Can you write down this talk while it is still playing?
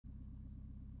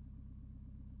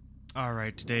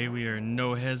Alright, today we are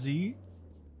no Hesi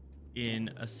in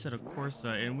Assetto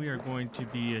Corsa, and we are going to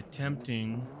be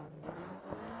attempting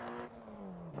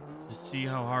to see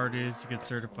how hard it is to get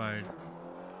certified.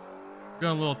 I've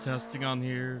done a little testing on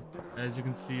here. As you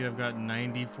can see, I've got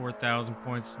 94,000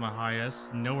 points, my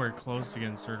highest, nowhere close to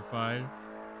getting certified.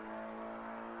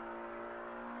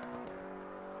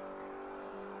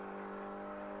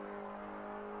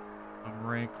 I'm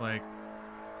ranked like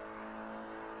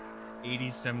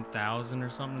 87,000 or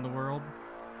something in the world.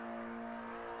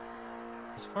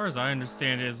 As far as I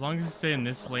understand it, as long as you stay in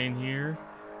this lane here,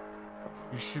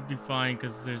 you should be fine,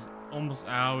 because there's almost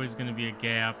always going to be a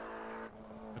gap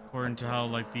according to how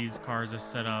like these cars are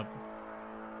set up,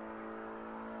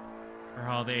 or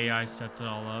how the AI sets it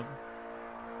all up.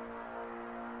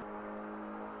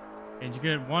 And you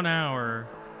get 1 hour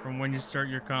from when you start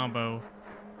your combo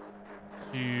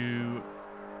to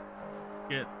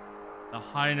get the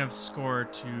high enough score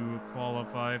to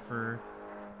qualify for,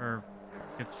 or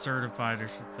get certified, I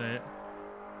should say.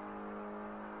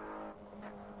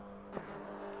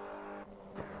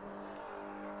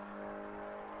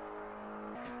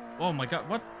 Oh my god,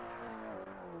 what?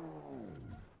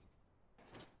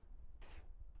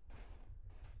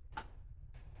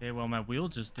 Okay, well, my wheel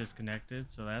just disconnected,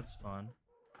 so that's fun.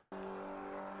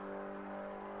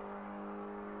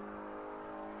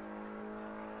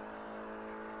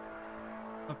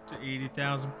 Up to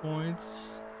 80,000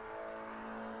 points.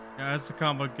 Now, as the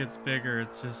combo gets bigger,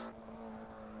 it's just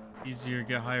easier to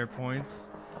get higher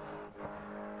points.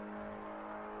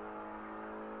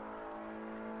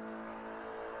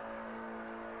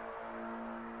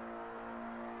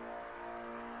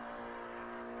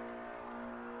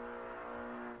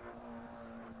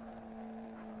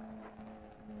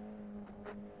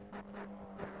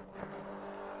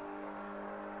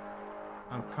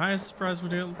 I'm kind of surprised we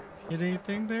didn't hit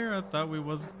anything there. I thought we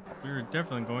were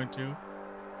definitely going to.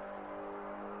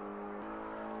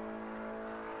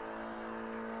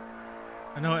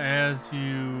 I know as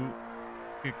you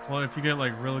get close, if you get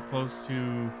like really close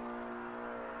to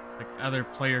like other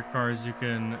player cars, you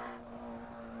can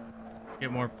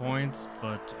get more points,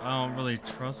 but I don't really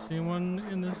trust anyone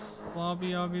in this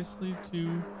lobby, obviously,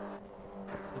 to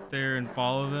sit there and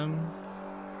follow them.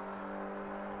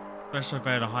 Especially if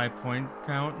I had a high point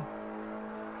count.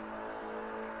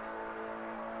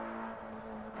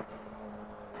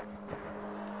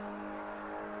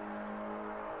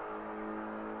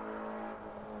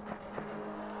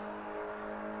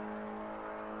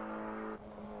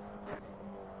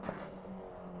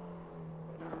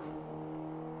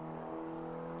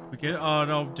 We get, oh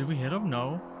no, did we hit him?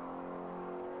 No.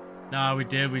 Nah, we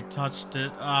did, we touched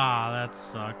it. Ah, that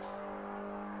sucks.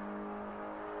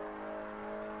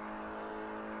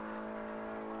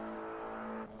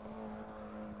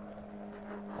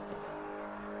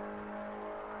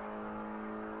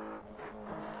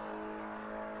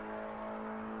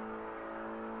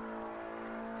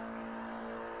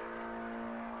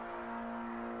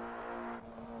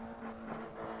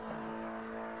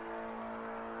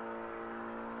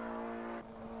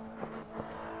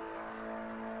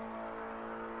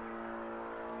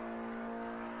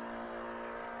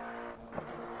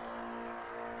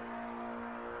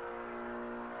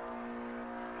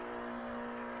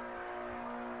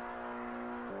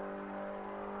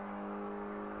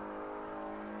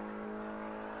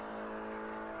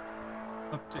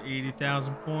 Up to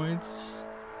 80,000 points.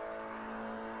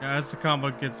 Now, as the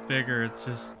combo gets bigger, it's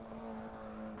just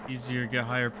easier to get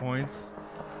higher points.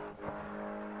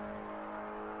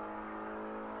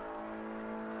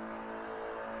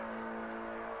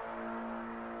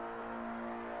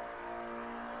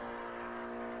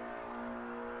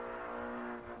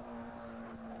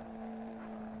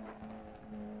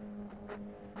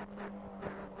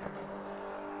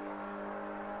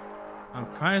 I'm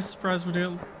kind of surprised we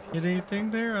didn't hit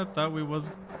anything there. I thought we were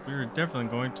definitely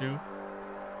going to.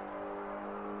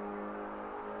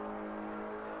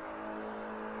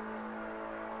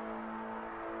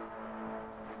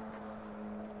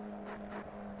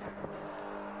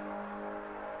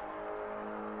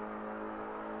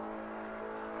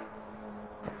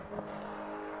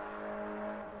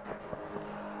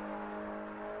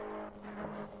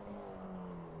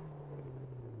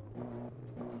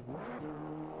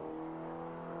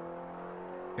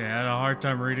 Okay, I had a hard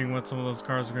time reading what some of those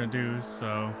cars were gonna do,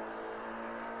 so.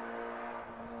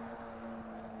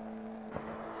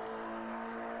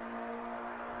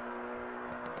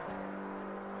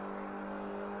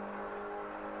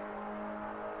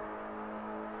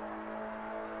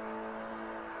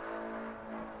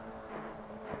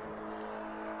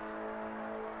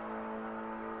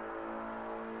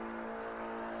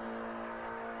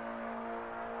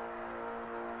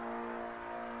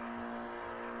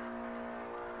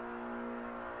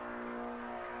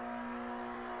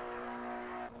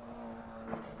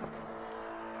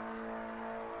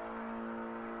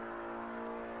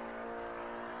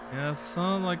 Yeah,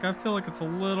 some like I feel like it's a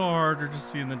little harder to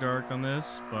see in the dark on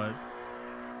this, but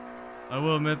I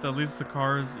will admit that at least the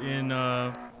cars in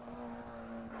Nose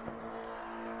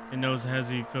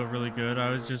Hesi feel really good. I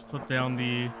always just put down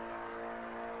the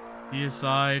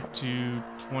PSI to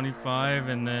 25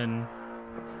 and then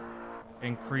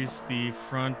increase the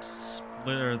front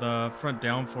split or the front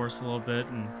downforce a little bit,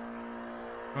 and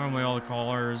normally all the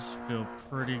cars feel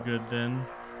pretty good then.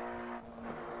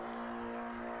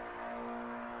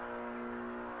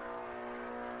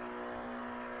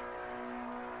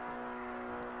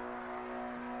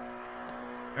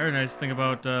 Very nice thing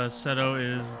about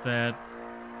Seto is that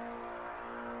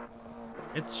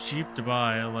it's cheap to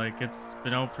buy. Like, it's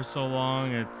been out for so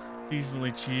long, it's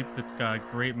decently cheap. It's got a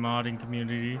great modding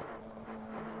community.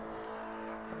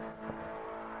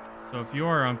 So if you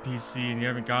are on PC and you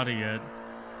haven't got it yet,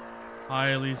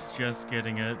 highly suggest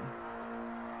getting it.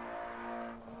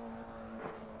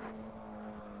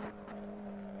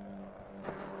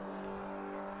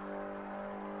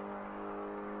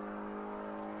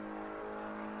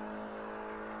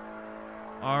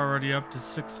 Already up to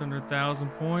 600,000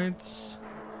 points.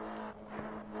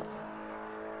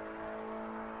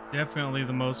 Definitely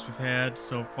the most we've had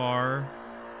so far.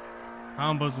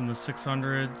 Combos in the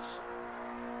 600s.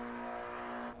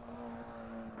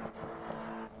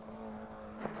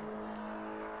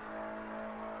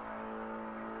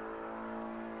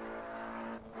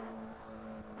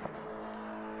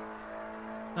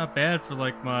 Not bad for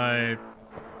like my,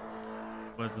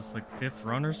 was this like 5th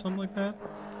run or something like that?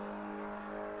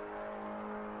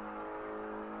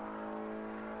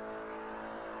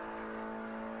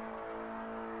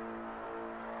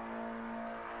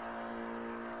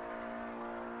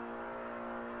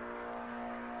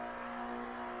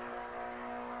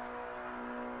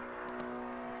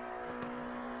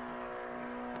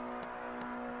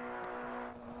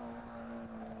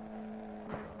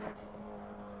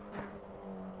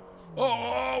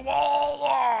 Oh,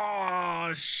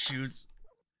 shoots.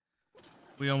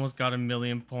 We almost got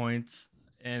 1,000,000 points,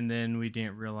 and then we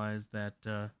didn't realize that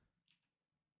that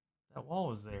wall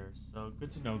was there. So good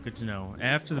to know, good to know.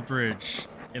 After the bridge,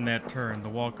 in that turn, the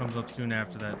wall comes up soon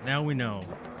after that. Now we know.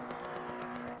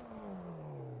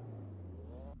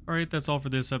 Alright, that's all for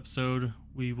this episode.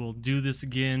 We will do this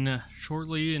again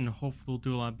shortly, and hopefully we'll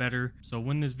do a lot better. So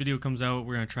when this video comes out,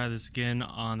 we're going to try this again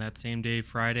on that same day,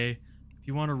 Friday. If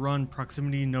you want to run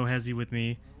Proximity No Hesi with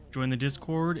me, join the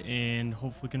Discord, and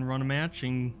hopefully we can run a match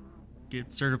and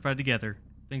get certified together.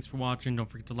 Thanks for watching. Don't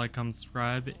forget to like, comment,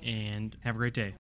 subscribe, and have a great day.